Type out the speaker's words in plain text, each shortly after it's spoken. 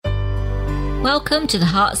Welcome to the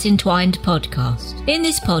Hearts Entwined podcast. In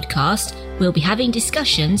this podcast, we'll be having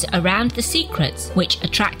discussions around the secrets which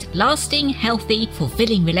attract lasting, healthy,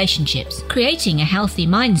 fulfilling relationships, creating a healthy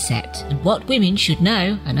mindset, and what women should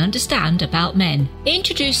know and understand about men.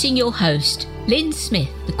 Introducing your host, Lynn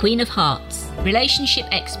Smith, the Queen of Hearts, relationship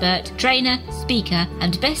expert, trainer, speaker,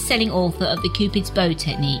 and best-selling author of the Cupid's Bow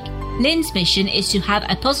Technique. Lynn's mission is to have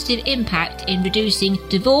a positive impact in reducing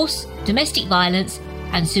divorce, domestic violence,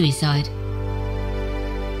 and suicide.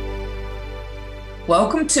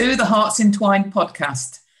 Welcome to the Hearts Entwined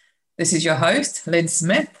podcast. This is your host, Lynn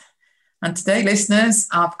Smith. And today, listeners,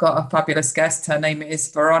 I've got a fabulous guest. Her name is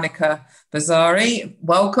Veronica Bazzari.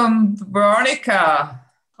 Welcome, Veronica.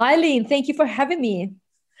 Hi, Lynn. Thank you for having me.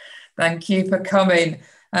 Thank you for coming.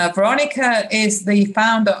 Veronica is the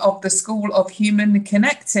founder of the School of Human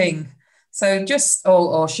Connecting. So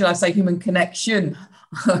or should I say human connection?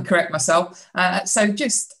 I'll correct myself. So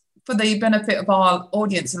just for the benefit of our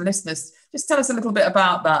audience and listeners, just tell us a little bit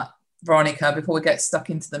about that, Veronica, before we get stuck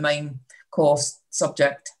into the main course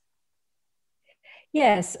subject.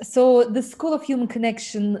 Yes, so the School of Human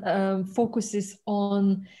Connection focuses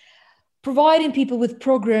on providing people with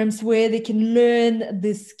programs where they can learn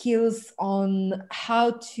the skills on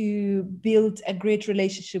how to build a great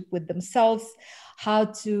relationship with themselves, how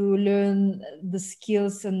to learn the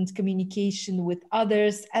skills and communication with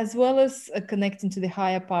others, as well as connecting to the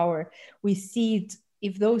higher power. We see it.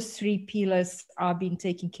 If those three pillars are being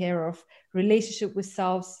taken care of, relationship with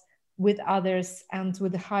selves, with others, and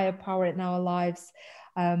with the higher power in our lives,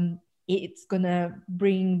 it's gonna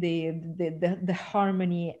bring the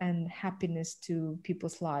harmony and happiness to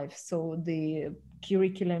people's lives. So the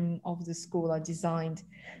curriculum of the school are designed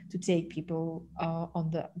to take people on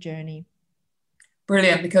the journey.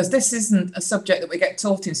 Brilliant, because this isn't a subject that we get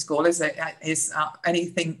taught in school, is it? Is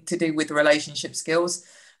anything to do with relationship skills.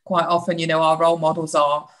 Quite often, our role models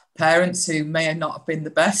are parents who may not have been the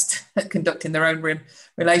best at conducting their own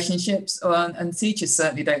relationships, and teachers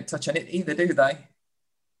certainly don't touch on it either, do they?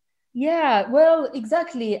 Yeah, well,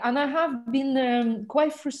 exactly. And I have been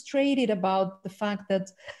quite frustrated about the fact that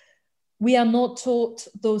we are not taught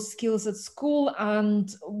those skills at school, and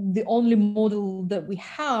the only model that we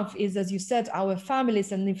have is, as you said, our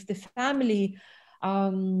families. And if the family,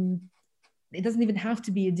 it doesn't even have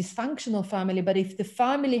to be a dysfunctional family, but if the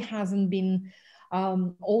family hasn't been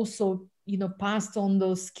also, passed on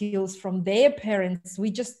those skills from their parents,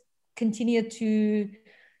 we just continue to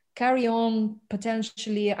carry on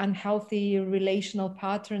potentially unhealthy relational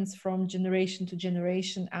patterns from generation to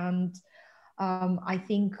generation. And I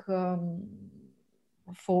think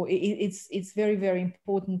it's very, very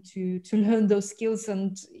important to learn those skills,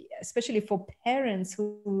 and especially for parents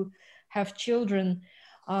who have children,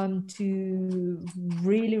 to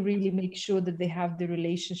really, really make sure that they have the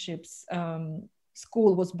relationships.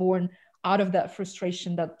 School was born out of that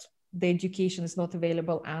frustration that the education is not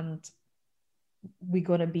available, and we're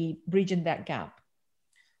going to be bridging that gap.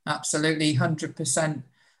 Absolutely, 100%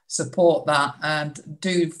 support that, and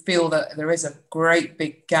do feel that there is a great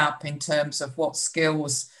big gap in terms of what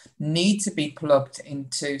skills need to be plugged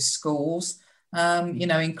into schools.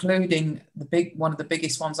 Including one of the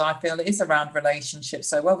biggest ones I feel is around relationships.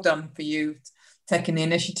 So well done for you taking the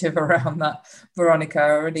initiative around that, Veronica. I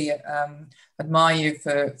really admire you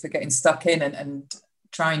for getting stuck in and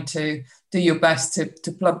trying to do your best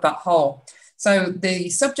to plug that hole. So the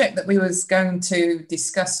subject that we was going to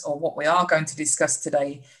discuss, or what we are going to discuss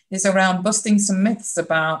today, is around busting some myths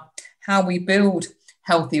about how we build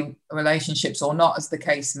healthy relationships, or not, as the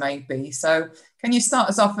case may be. So can you start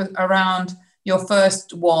us off around your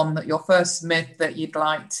first myth that you'd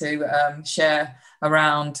like to share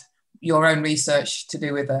around your own research to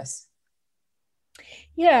do with this?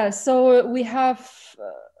 Yeah, so we have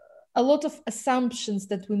a lot of assumptions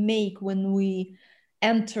that we make when we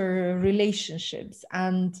enter relationships.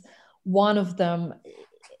 And one of them,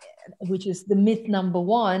 which is the myth number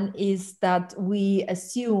one, is that we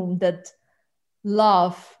assume that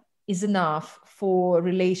love is enough for a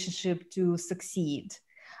relationship to succeed.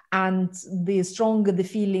 And the stronger the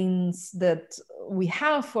feelings that we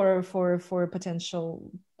have for a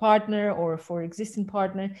potential partner or for existing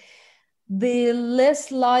partner, the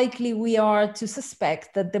less likely we are to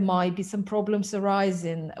suspect that there might be some problems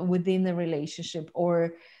arising within a relationship,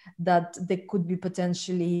 or that there could be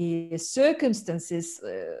potentially circumstances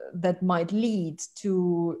that might lead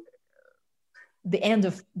to the end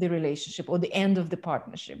of the relationship or the end of the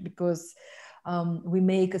partnership, because we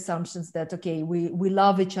make assumptions that, okay, we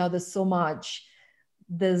love each other so much,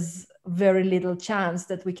 there's very little chance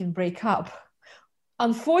that we can break up.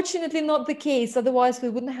 Unfortunately, not the case. Otherwise, we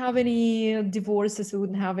wouldn't have any divorces, we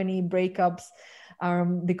wouldn't have any breakups,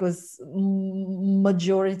 because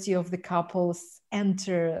majority of the couples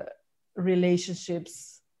enter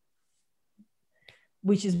relationships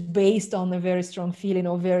which is based on a very strong feeling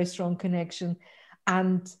or very strong connection,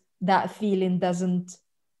 and that feeling doesn't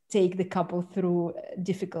take the couple through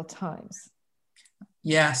difficult times.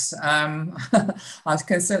 Yes, I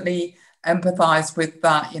can certainly empathize with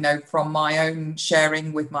that, from my own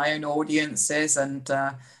sharing with my own audiences and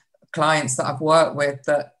clients that I've worked with,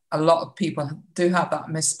 that a lot of people do have that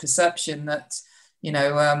misperception that,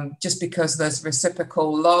 just because there's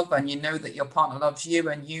reciprocal love and that your partner loves you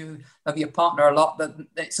and you love your partner a lot, that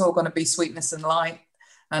it's all going to be sweetness and light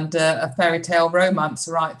and a fairy tale romance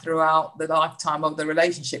right throughout the lifetime of the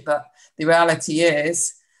relationship. But the reality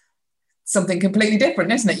is something completely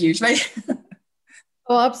different, isn't it, usually?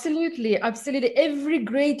 Oh, absolutely. Absolutely. Every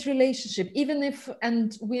great relationship, even if,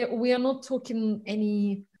 and we are not talking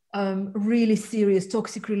any really serious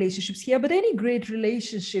toxic relationships here, but any great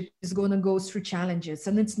relationship is going to go through challenges,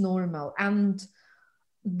 and it's normal. And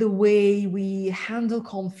the way we handle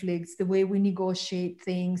conflicts, the way we negotiate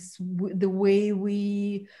things, the way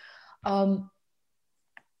we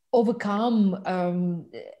overcome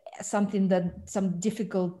some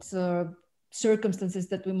difficult circumstances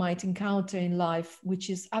that we might encounter in life, which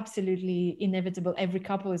is absolutely inevitable. Every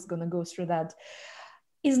couple is going to go through that.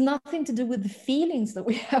 Is nothing to do with the feelings that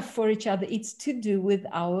we have for each other. It's to do with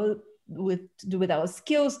our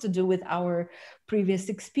skills, to do with our previous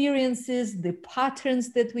experiences, the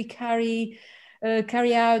patterns that we carry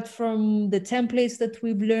out from the templates that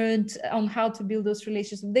we've learned on how to build those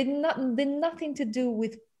relationships. They're nothing to do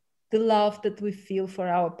with the love that we feel for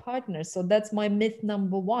our partners. So that's my myth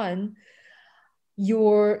number one.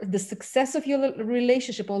 The success of your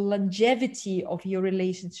relationship or longevity of your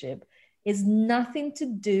relationship is nothing to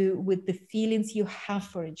do with the feelings you have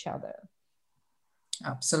for each other.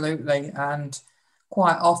 Absolutely. And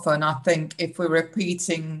quite often, I think if we're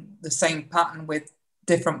repeating the same pattern with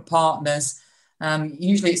different partners,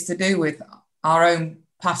 usually it's to do with our own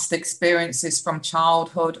past experiences from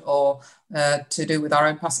childhood, or to do with our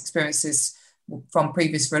own past experiences from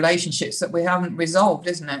previous relationships that we haven't resolved,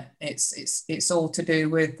 isn't it? It's all to do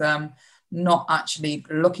with not actually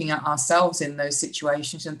looking at ourselves in those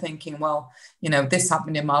situations and thinking, well, this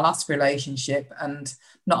happened in my last relationship, and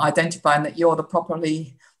not identifying that you're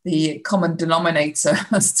the common denominator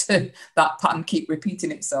as to that pattern keep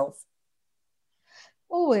repeating itself.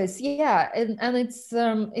 Always, yeah, and it's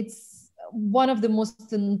one of the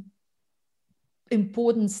most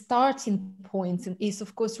important starting points, and is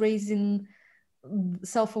of course raising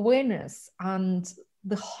self-awareness. And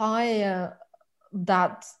the higher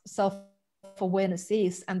that self-awareness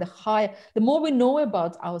is, and the more we know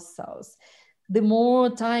about ourselves, the more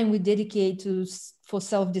time we dedicate for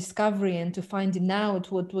self-discovery and to finding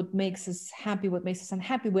out what makes us happy, what makes us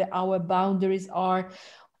unhappy, where our boundaries are,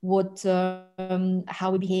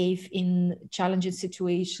 how we behave in challenging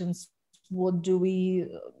situations, what do we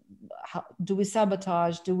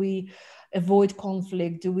sabotage, do we avoid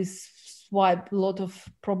conflict, do we swipe a lot of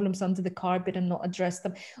problems under the carpet and not address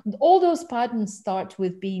them. All those patterns start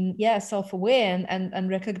with being self-aware and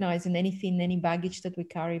recognizing any baggage that we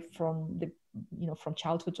carry from from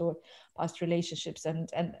childhood or past relationships, and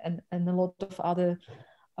a lot of other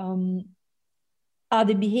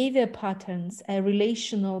behavior patterns,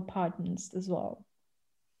 relational patterns as well.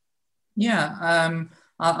 Yeah,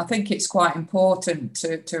 I think it's quite important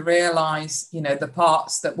to realize, the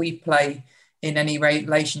parts that we play in any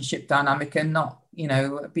relationship dynamic, and not,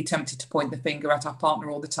 be tempted to point the finger at our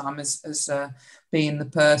partner all the time as being the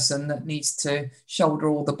person that needs to shoulder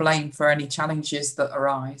all the blame for any challenges that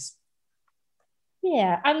arise.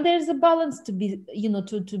 Yeah, and there's a balance to be,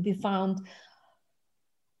 to be found.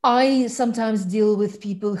 I sometimes deal with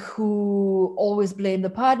people who always blame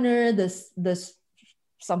the partner. There's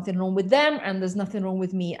something wrong with them, and there's nothing wrong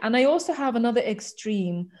with me. And I also have another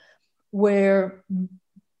extreme where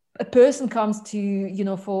a person comes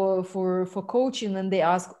to, for coaching, and they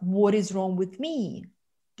ask, what is wrong with me?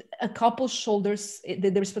 A couple shoulders,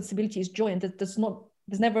 the responsibility is joint. There's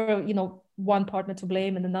never, one partner to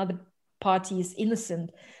blame and another party is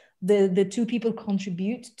innocent. The two people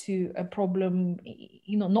contribute to a problem,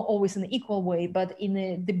 not always in an equal way, but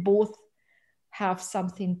they both have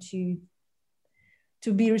something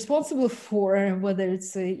to be responsible for, whether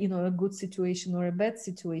it's a good situation or a bad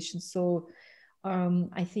situation. So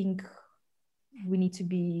I think we need to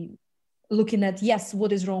be looking at, yes,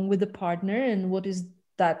 what is wrong with the partner, and what is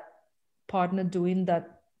that partner doing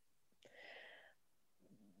that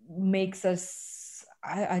makes us,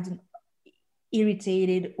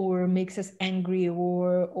 irritated or makes us angry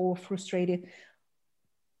or frustrated.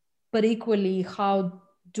 But equally, how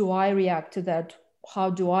do I react to that? How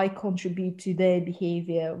do I contribute to their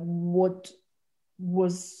behavior? What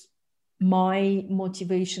was my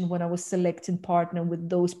motivation when I was selecting partner with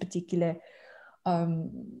those particular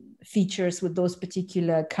features, with those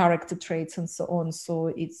particular character traits and so on? So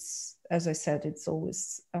it's, as I said, it's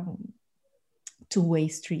always two-way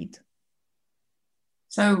street.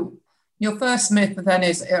 So your first myth then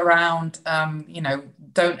is around,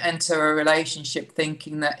 don't enter a relationship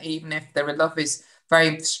thinking that even if their love is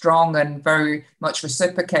very strong and very much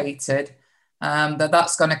reciprocated,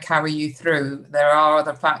 that's going to carry you through. There are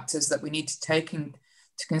other factors that we need to take into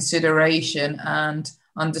consideration and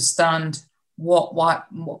understand what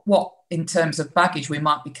in terms of baggage we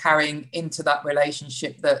might be carrying into that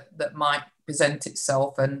relationship that might present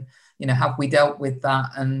itself, and have we dealt with that,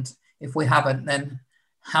 and if we haven't, then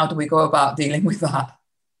how do we go about dealing with that?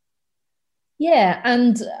 Yeah,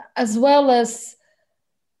 and as well as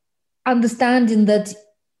understanding that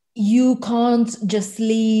you can't just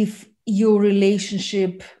leave your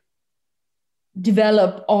relationship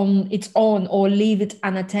develop on its own or leave it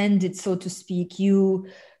unattended, so to speak. You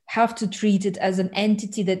have to treat it as an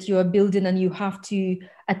entity that you are building, and you have to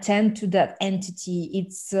attend to that entity.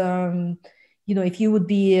 It's, if you would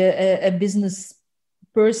be a business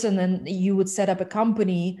person and you would set up a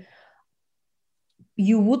company,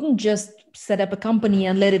 you wouldn't just set up a company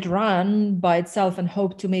and let it run by itself and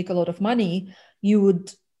hope to make a lot of money. You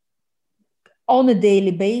would, on a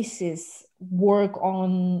daily basis, work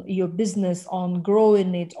on your business, on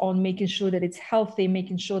growing it, on making sure that it's healthy,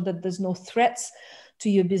 making sure that there's no threats to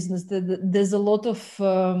your business. There's a lot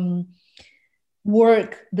of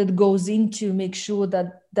work that goes into make sure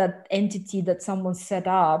that that entity that someone set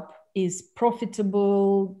up is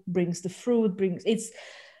profitable, brings the fruit,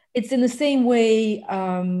 it's in the same way.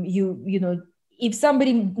 If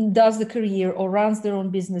somebody does the career or runs their own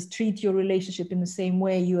business, treat your relationship in the same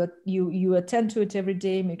way. You attend to it every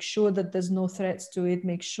day, make sure that there's no threats to it,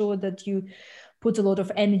 make sure that you put a lot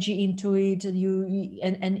of energy into it,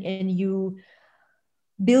 and you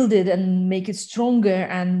build it and make it stronger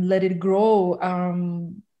and let it grow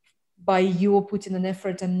by you putting an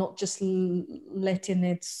effort and not just letting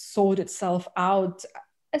it sort itself out,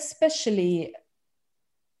 especially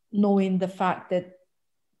knowing the fact that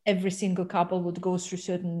every single couple would go through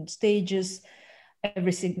certain stages.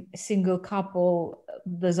 Every single couple,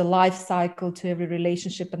 there's a life cycle to every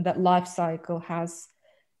relationship, and that life cycle has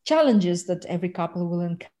challenges that every couple will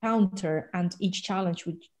encounter, and each challenge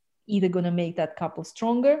would either going to make that couple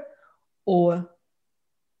stronger or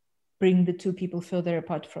bring the two people further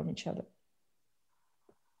apart from each other.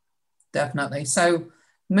 Definitely. So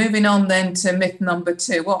moving on then to myth number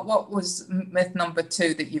 2. What was myth number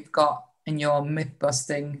 2 that you've got in your myth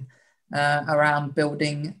busting around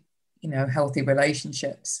building, healthy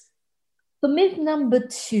relationships? The myth number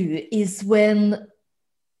 2 is when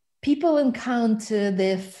people encounter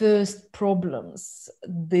their first problems.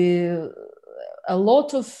 A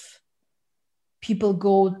lot of people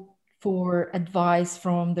go for advice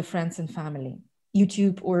from the friends and family,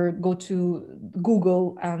 YouTube, or go to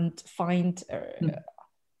Google and find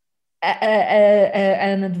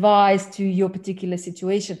an advice to your particular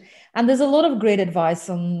situation. And there's a lot of great advice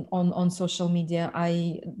on social media.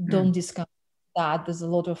 I don't discount that. There's a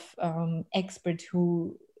lot of experts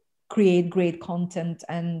who create great content,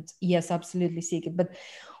 and yes, absolutely seek it. But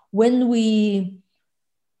when we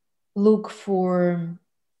look for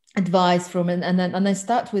advice from, and I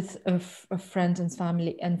start with a friend and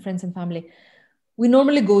family, we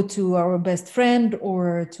normally go to our best friend,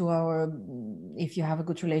 or to if you have a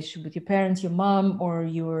good relationship with your parents, your mom or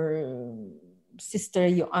your sister,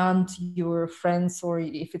 your aunt, your friends, or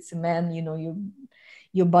if it's a man,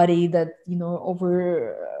 your buddy that,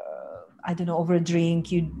 over a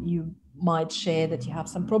drink, you might share that you have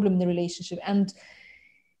some problem in the relationship. And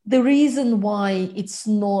the reason why it's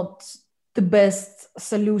not the best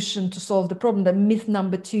solution to solve the problem, the myth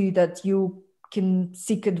number 2, that you can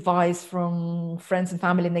seek advice from friends and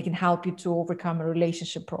family and they can help you to overcome a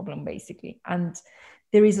relationship problem, basically. And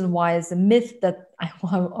the reason why is a myth that I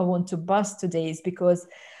want to bust today is because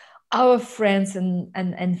our friends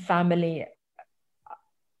and family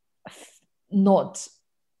are not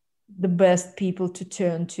the best people to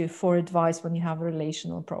turn to for advice when you have a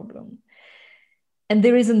relational problem. And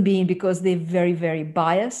the reason being because they're very, very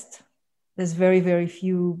biased. There's very, very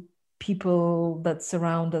few people that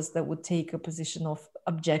surround us that would take a position of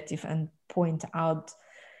objective and point out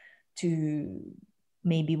to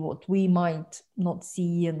maybe what we might not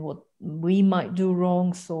see and what we might do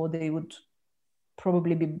wrong. So they would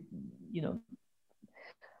probably be,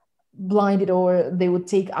 blinded, or they would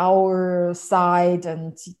take our side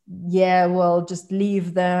and just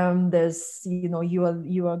leave them. There's,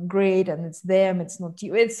 you are great and it's them, it's not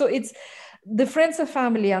you. It's the friends and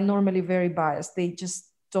family are normally very biased. They just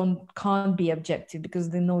can't be objective because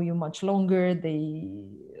they know you much longer. They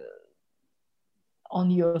on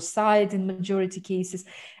your side in majority cases.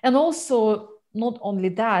 And also, not only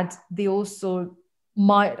that, they also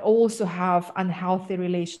might also have unhealthy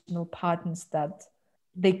relational patterns that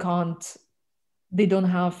they don't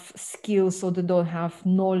have skills, or they don't have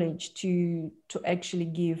knowledge to actually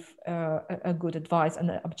give a good advice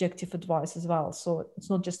and objective advice as well. So it's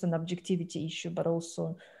not just an objectivity issue, but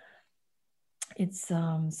also it's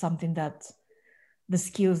something that the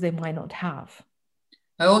skills they might not have.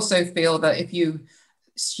 I also feel that if you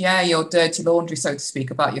share your dirty laundry, so to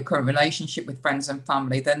speak, about your current relationship with friends and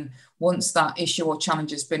family, then once that issue or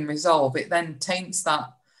challenge has been resolved, it then taints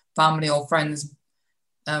that family or friends'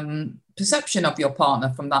 perception of your partner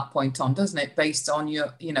from that point on, doesn't it? Based on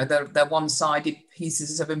your, their one-sided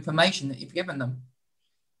pieces of information that you've given them.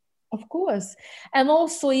 Of course. And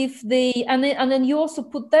also if they, and then you also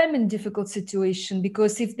put them in difficult situation,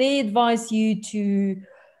 because if they advise you to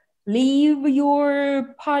leave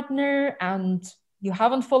your partner and you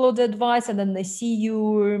haven't followed the advice, and then they see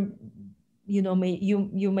you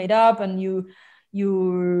made up and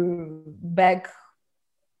you're back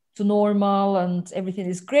to normal and everything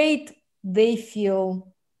is great, they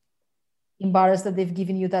feel embarrassed that they've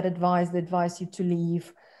given you that advice. They advise you to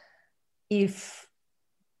leave. If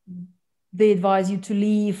they advise you to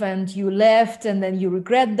leave and you left and then you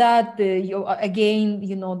regret that,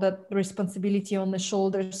 that responsibility on the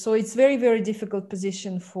shoulders. So it's very, very difficult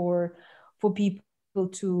position for people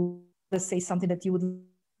to, let's say, something that you would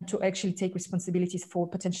to actually take responsibilities for,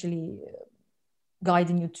 potentially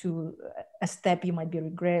guiding you to a step you might be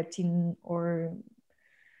regretting, or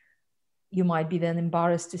you might be then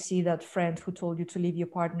embarrassed to see that friend who told you to leave your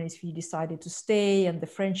partner if you decided to stay, and the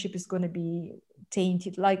friendship is going to be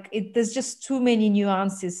tainted. There's just too many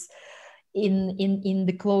nuances in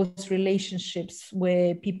the close relationships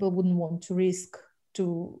where people wouldn't want to risk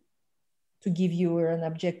to give you an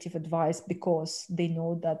objective advice, because they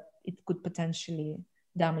know that it could potentially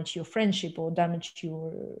damage your friendship or damage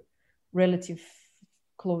your relative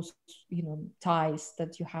close, ties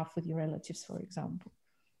that you have with your relatives, for example.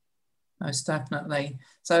 Most definitely.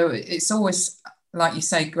 So it's always, like you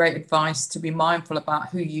say, great advice to be mindful about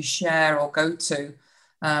who you share or go to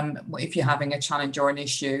if you're having a challenge or an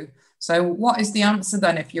issue. So what is the answer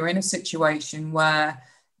then if you're in a situation where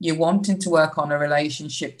you're wanting to work on a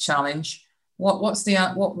relationship challenge? What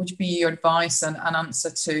would be your advice and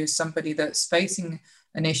answer to somebody that's facing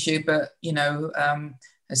an issue, but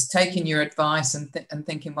has taken your advice and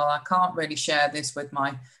thinking, well, I can't really share this with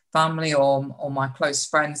my family or my close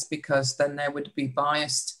friends, because then they would be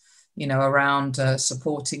biased, around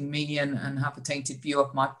supporting me and have a tainted view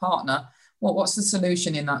of my partner. What's the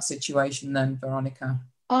solution in that situation then, Veronica?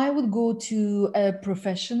 I would go to a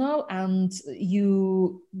professional, and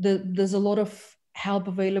there's a lot of help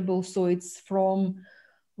available. So it's from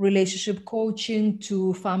relationship coaching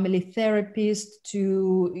to family therapist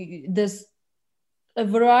to, there's a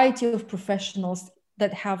variety of professionals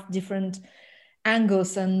that have different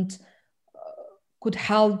angles and could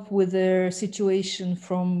help with their situation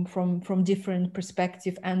from different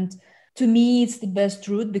perspective. And to me, it's the best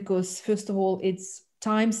route, because first of all, it's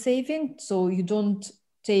time saving. So you don't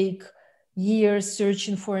take years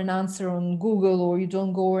searching for an answer on Google, or you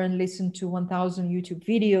don't go and listen to 1,000 YouTube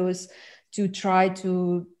videos to try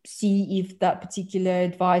to see if that particular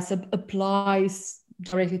advice applies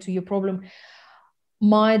directly to your problem.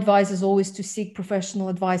 My advice is always to seek professional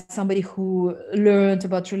advice, somebody who learned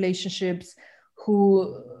about relationships,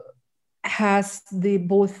 who has the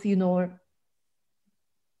both,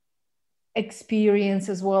 experience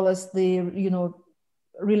as well as the,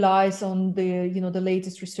 relies on the, the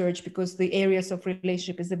latest research, because the areas of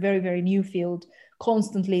relationship is a very, very new field,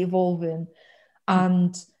 constantly evolving.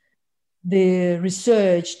 And the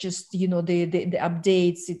research, just, the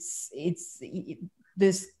updates,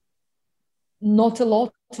 there's not a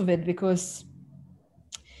lot of it, because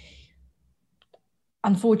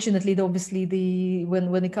unfortunately, obviously,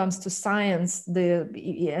 when it comes to science,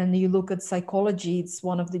 and you look at psychology, it's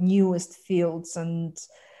one of the newest fields, and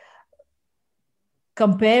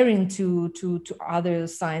comparing to other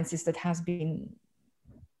sciences that has been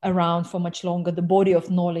around for much longer, the body of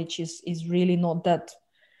knowledge is really not that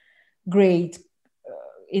great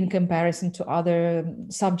in comparison to other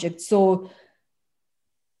subjects. So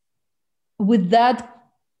with that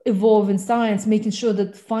evolving science, making sure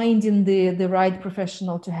that finding the right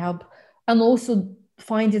professional to help, and also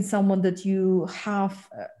finding someone that you have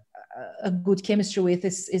a good chemistry with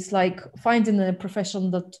is like finding a professional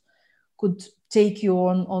that could take you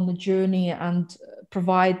on a journey and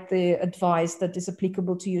provide the advice that is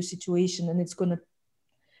applicable to your situation, and it's going to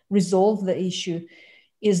resolve the issue.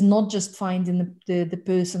 Is not just finding the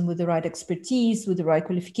person with the right expertise, with the right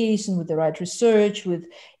qualification, with the right research,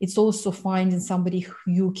 it's also finding somebody who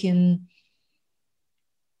you can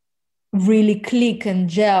really click and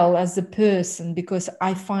gel as a person. Because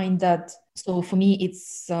I find that, so for me,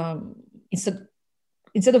 it's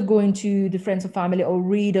instead of going to the friends and family or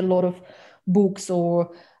read a lot of books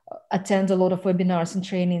or attend a lot of webinars and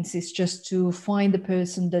trainings, is just to find the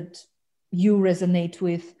person that you resonate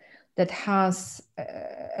with, that has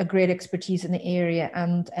a great expertise in the area,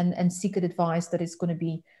 and seek advice that is going to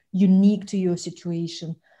be unique to your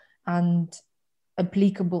situation and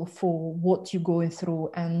applicable for what you're going through,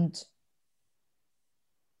 and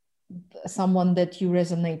someone that you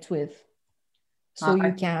resonate with, so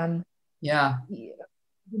you can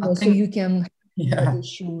so you can handle the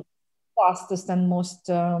issue fastest and most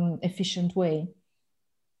efficient way.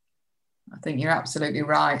 I think you're absolutely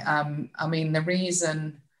right. I mean, the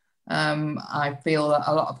reason I feel that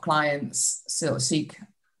a lot of clients sort of seek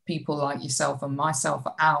people like yourself and myself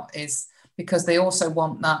out is because they also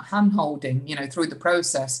want that hand-holding, through the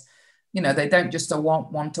process. They don't just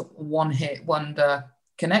want a one-hit wonder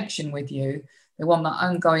connection with you. They want that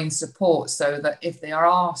ongoing support, so that if there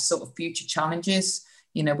are sort of future challenges,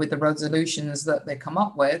 with the resolutions that they come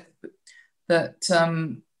up with, that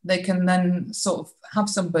they can then sort of have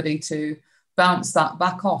somebody to bounce that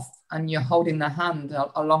back off, and you're holding their hand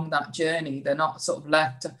along that journey. They're not sort of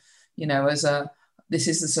left, as this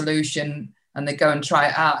is the solution, and they go and try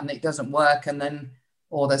it out and it doesn't work, and then,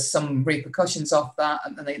 or there's some repercussions of that,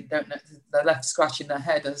 and then they don't know, they're left scratching their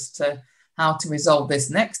head as to how to resolve this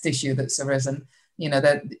next issue that's arisen.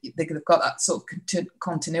 They've got that sort of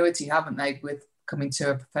continuity, haven't they, with coming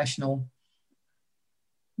to a professional.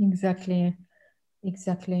 Exactly.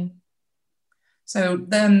 So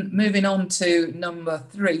then moving on to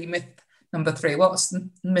myth number three. What's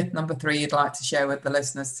myth number 3 you'd like to share with the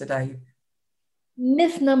listeners today?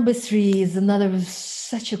 Myth number 3 is another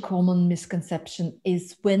such a common misconception,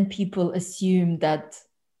 is when people assume that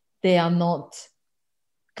they are not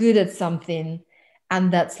good at something,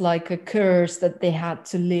 and that's like a curse that they had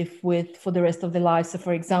to live with for the rest of their life. So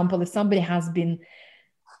for example, if somebody has been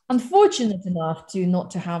unfortunate enough to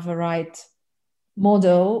not to have a right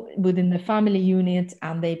model within the family unit,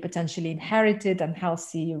 and they potentially inherited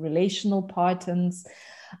unhealthy relational patterns,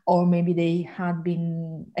 or maybe they had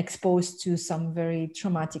been exposed to some very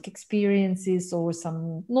traumatic experiences, or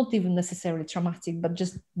some not even necessarily traumatic, but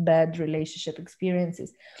just bad relationship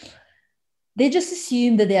experiences. They just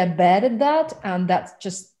assume that they are bad at that, and that's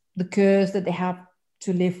just the curse that they have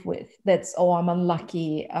to live with. That's, I'm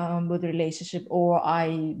unlucky with relationship, or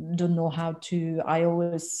I don't know how to, I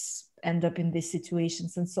always end up in these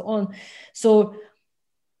situations, and so on. So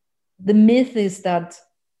the myth is that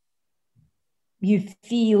you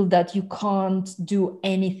feel that you can't do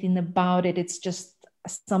anything about it. It's just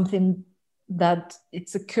something that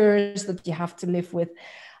it's a curse that you have to live with.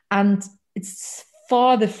 And it's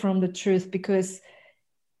farther from the truth, because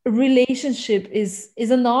a relationship is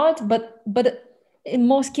an art, but in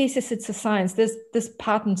most cases it's a science. There's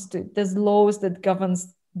patterns to it. There's laws that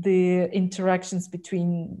governs the interactions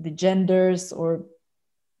between the genders, or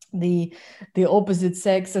the opposite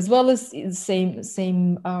sex, as well as same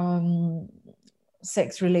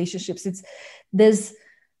sex relationships. There's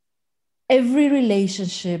every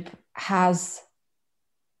relationship has,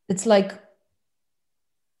 it's like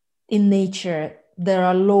in nature, there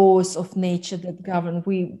are laws of nature that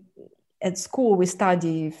govern. At school we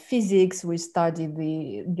study physics, we study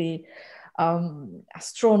the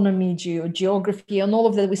astronomy, geography, and all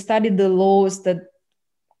of that. We study the laws that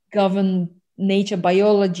govern nature,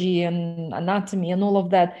 biology and anatomy and all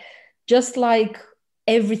of that. Just like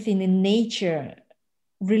everything in nature,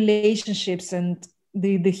 relationships and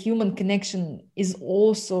the human connection is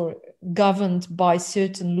also governed by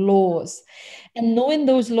certain laws. And knowing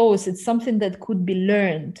those laws, it's something that could be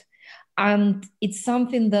learned. And it's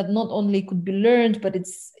something that not only could be learned, but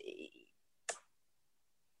it's,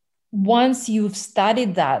 once you've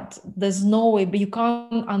studied that, there's no way, but you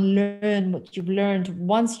can't unlearn what you've learned.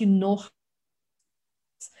 Once you know,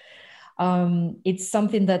 it's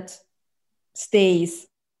something that stays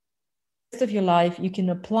the rest of your life. You can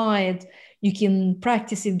apply it, you can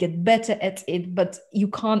practice it, get better at it, but you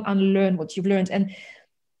can't unlearn what you've learned. And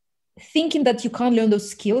thinking that you can't learn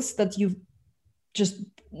those skills, that you just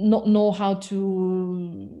not know how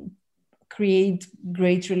to create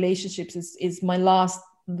great relationships is my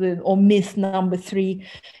or myth number 3,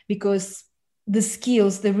 because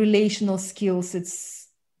the relational skills, it's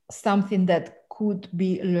something that could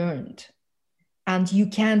be learned, and you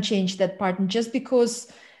can change that partner. Just because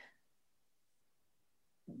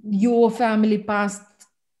your family passed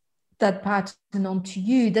that pattern on to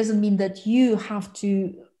you doesn't mean that you have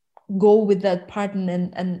to go with that partner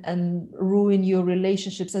and ruin your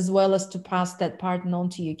relationships, as well as to pass that partner on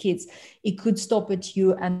to your kids. It could stop at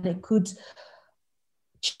you, and it could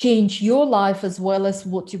change your life as well as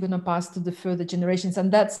what you're going to pass to the further generations.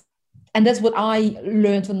 And that's what I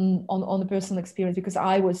learned on a personal experience, because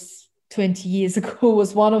I was 20 years ago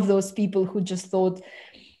was one of those people who just thought,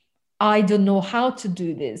 I don't know how to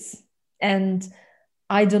do this, and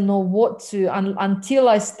I don't know what to, until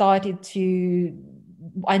I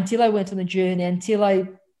went on a journey, until I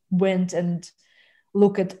went and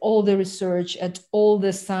look at all the research, at all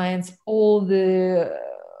the science,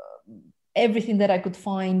 everything that I could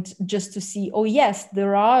find, just to see, oh yes,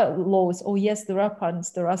 there are laws, oh yes, there are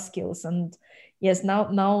patterns, there are skills. And yes,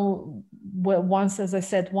 now once, as I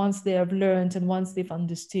said, once they have learned and once they've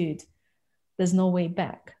understood, there's no way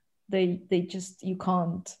back. They just, you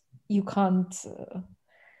can't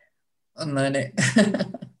unlearn it.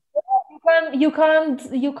 you can't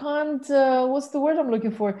what's the word I'm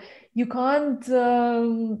looking for? You can't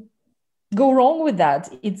go wrong with that.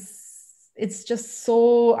 It's just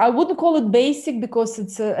so, I wouldn't call it basic, because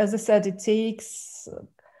it's as I said, it takes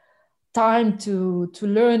time to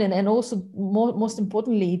learn, and also most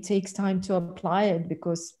importantly, it takes time to apply it,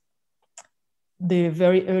 because they're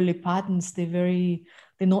very early patterns. They're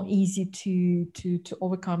not easy to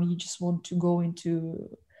overcome. You just want to go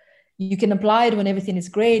into, you can apply it when everything is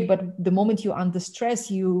great, but the moment you're under stress,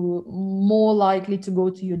 you're more likely to go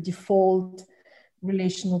to your default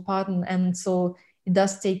relational pattern. And so it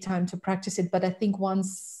does take time to practice it. But I think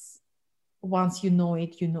once you know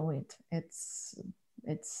it, It's.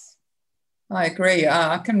 I agree.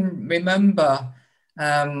 I can remember,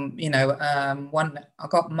 when I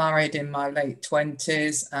got married in my late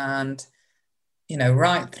 20s, and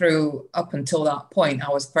right through up until that point,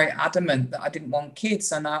 I was very adamant that I didn't want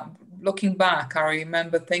kids. And looking back, I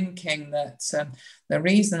remember thinking that the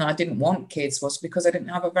reason I didn't want kids was because I didn't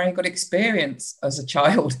have a very good experience as a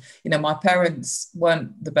child. My parents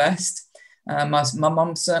weren't the best. My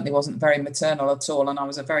mum certainly wasn't very maternal at all, and I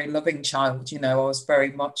was a very loving child. I was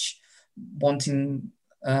very much wanting,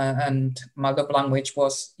 and my love language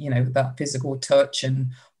was, that physical touch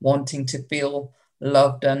and wanting to feel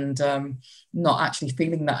loved, and not actually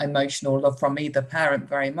feeling that emotional love from either parent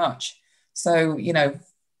very much. So,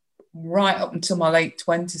 right up until my late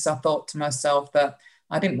 20s, I thought to myself that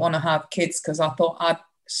I didn't want to have kids, because I thought I'd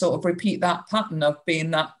sort of repeat that pattern of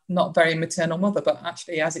being that not very maternal mother. But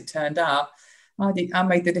actually, as it turned out, I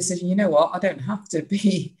made the decision, I don't have to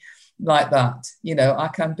be like that. I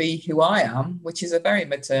can be who I am, which is a very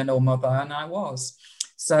maternal mother, and I was.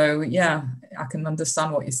 So yeah, I can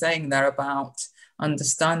understand what you're saying there about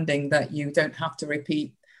understanding that you don't have to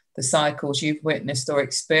repeat the cycles you've witnessed or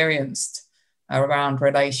experienced around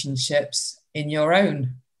relationships in your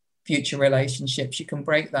own future relationships. You can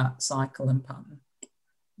break that cycle and pattern.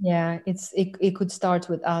 Yeah, it could start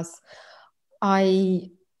with us.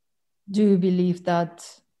 I do believe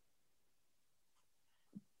that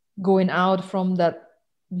going out from that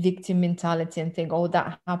victim mentality and think, oh,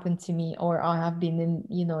 that happened to me, or I have been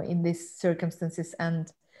in these circumstances,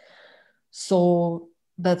 and so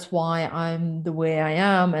that's why I'm the way I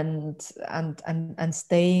am, and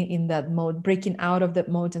staying in that mode, breaking out of that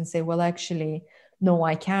mode and say, well, actually, no,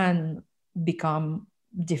 I can become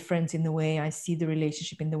different in the way I see the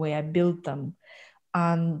relationship, in the way I build them.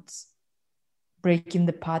 And breaking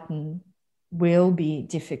the pattern will be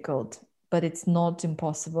difficult, but it's not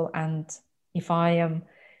impossible. And if I am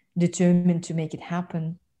determined to make it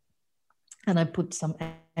happen, and I put some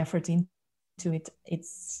effort into it,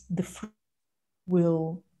 it's the fruit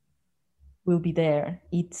will be there.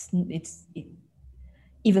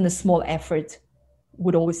 Even a small effort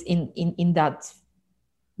would always in that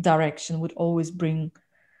direction would always bring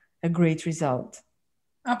a great result.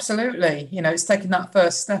 Absolutely. It's taking that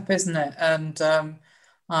first step, isn't it? And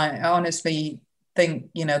I honestly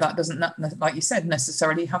think, that doesn't, like you said,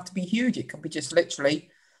 necessarily have to be huge. It can be just literally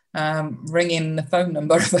ringing the phone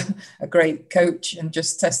number of a great coach and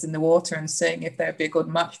just testing the water and seeing if they'd be a good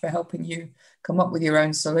match for helping you come up with your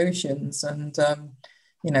own solutions. And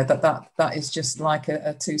that is just like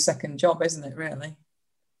a 2-second job, isn't it, really?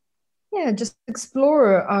 Yeah, just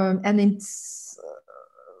explore, and it's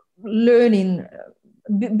learning,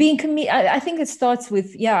 being committed. I think it starts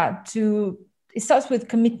with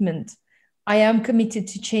commitment. I am committed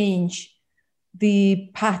to change the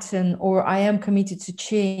pattern, or I am committed to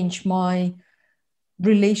change my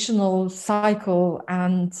relational cycle,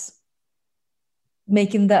 and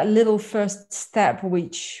making that little first step,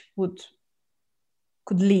 which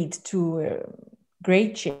could lead to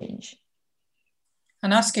great change.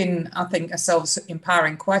 And asking, I think, ourselves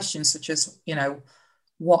empowering questions such as,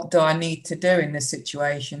 what do I need to do in this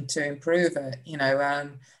situation to improve it?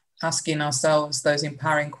 Asking ourselves those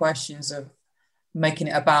empowering questions of making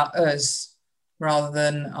it about us rather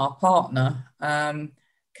than our partner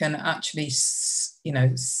can actually,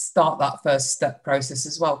 start that first step process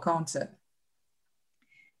as well, can't it?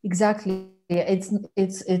 Exactly.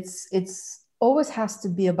 It's always has to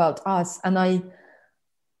be about us. And I,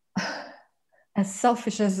 as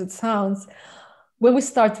selfish as it sounds, when we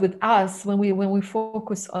start with us, when we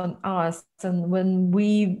focus on us, and when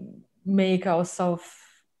we make ourselves,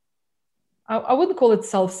 I wouldn't call it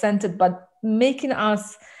self-centered, but making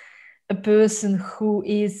us a person who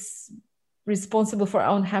is responsible for our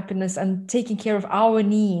own happiness and taking care of our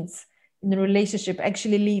needs in the relationship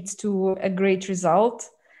actually leads to a great result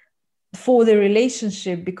for the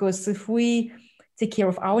relationship. Because if we take care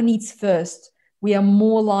of our needs first, we are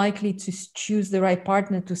more likely to choose the right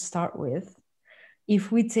partner to start with.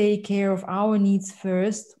 If we take care of our needs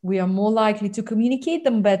first, we are more likely to communicate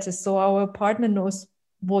them better, so our partner knows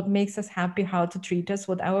what makes us happy, how to treat us,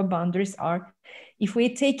 what our boundaries are. If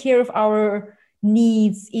we take care of our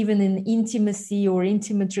needs, even in intimacy or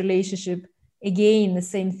intimate relationship, again, the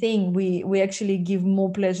same thing, we actually give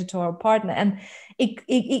more pleasure to our partner. And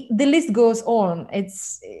the list goes on. It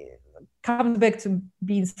comes back to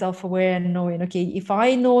being self-aware and knowing, okay, if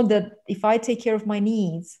I know that if I take care of my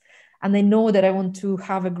needs and I know that I want to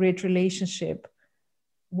have a great relationship,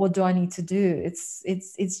 what do I need to do? It's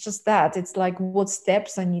just that. It's like what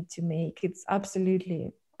steps I need to make. It's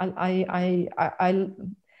absolutely, I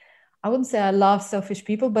wouldn't say I love selfish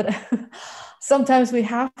people, but sometimes we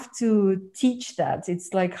have to teach that.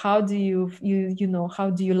 It's like, how do you how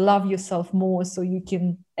do you love yourself more so you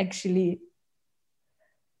can actually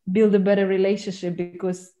build a better relationship,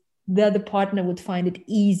 because the other partner would find it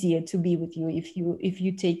easier to be with you if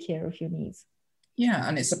you take care of your needs. Yeah,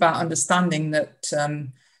 and it's about understanding that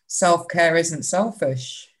self-care isn't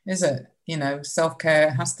selfish, is it?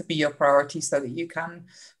 Self-care has to be your priority so that you can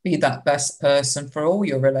be that best person for all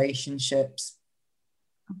your relationships.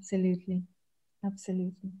 Absolutely.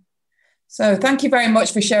 Absolutely. So thank you very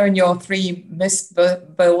much for sharing your 3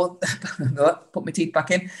 put my teeth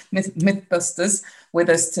back in, Mythbusters with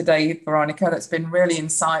us today, Veronika. That's been really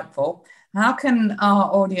insightful. How can our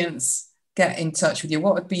audience get in touch with you?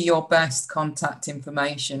 What would be your best contact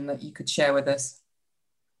information that you could share with us?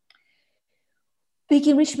 They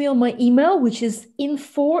can reach me on my email, which is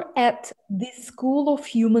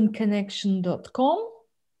info@theschoolofhumanconnection.com,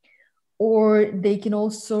 or they can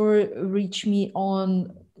also reach me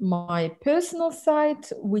on my personal site,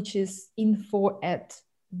 which is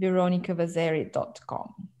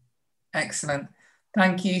info@veronikavazeri.com. Excellent.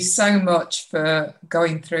 Thank you so much for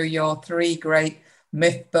going through your 3 great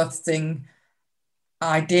myth-busting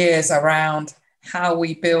ideas around how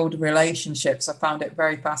we build relationships. I found it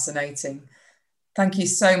very fascinating. Thank you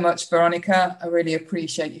so much, Veronika. I really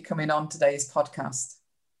appreciate you coming on today's podcast.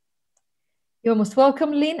 You're most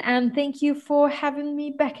welcome, Lynn, and thank you for having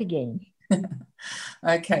me back again.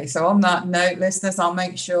 Okay, so on that note, listeners, I'll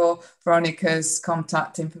make sure Veronika's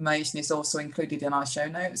contact information is also included in our show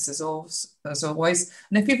notes as always.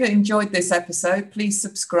 And if you've enjoyed this episode, please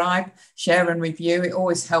subscribe, share and review. It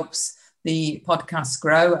always helps the podcast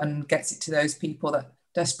grow and gets it to those people that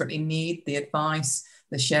desperately need the advice,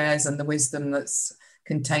 the shares and the wisdom that's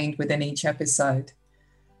contained within each episode.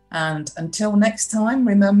 And until next time,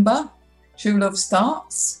 remember, true love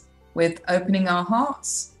starts with opening our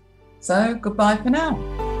hearts. So goodbye for now.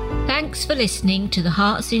 Thanks for listening to the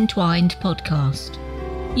Hearts Entwined podcast.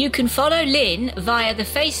 You can follow Lynn via the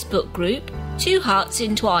Facebook group 2 Hearts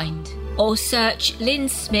Entwined, or search Lynn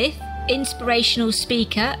Smith, inspirational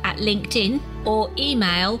speaker, at LinkedIn, or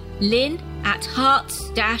email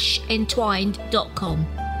lynn@hearts-entwined.com.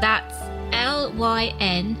 That's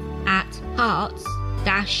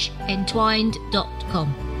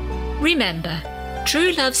LYN@hearts-entwined.com. Remember,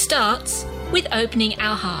 true love starts with opening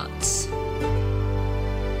our hearts.